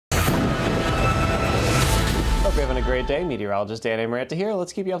a great day. Meteorologist Dan Amaranta here.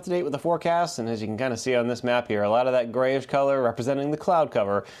 Let's keep you up to date with the forecast. And as you can kind of see on this map here, a lot of that grayish color representing the cloud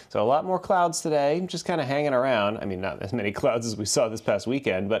cover. So a lot more clouds today, just kind of hanging around. I mean, not as many clouds as we saw this past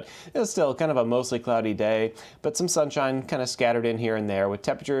weekend, but it's still kind of a mostly cloudy day. But some sunshine kind of scattered in here and there with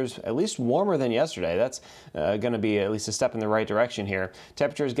temperatures at least warmer than yesterday. That's going to be at least a step in the right direction here.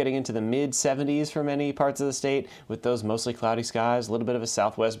 Temperatures getting into the mid 70s for many parts of the state with those mostly cloudy skies. A little bit of a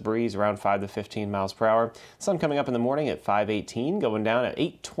southwest breeze around 5 to 15 miles per hour. Sun coming up in the morning at 5:18, going down at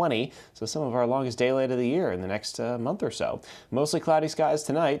 8:20, so some of our longest daylight of the year in the next month or so. Mostly cloudy skies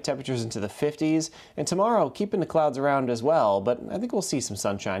tonight, temperatures into the 50s, and tomorrow keeping the clouds around as well, but I think we'll see some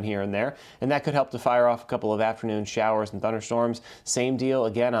sunshine here and there, and that could help to fire off a couple of afternoon showers and thunderstorms. Same deal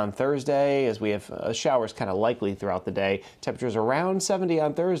again on Thursday, as we have showers kind of likely throughout the day. Temperatures around 70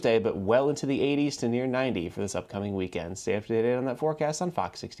 on Thursday, but well into the 80s to near 90 for this upcoming weekend. Stay up to date on that forecast on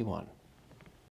Fox 61.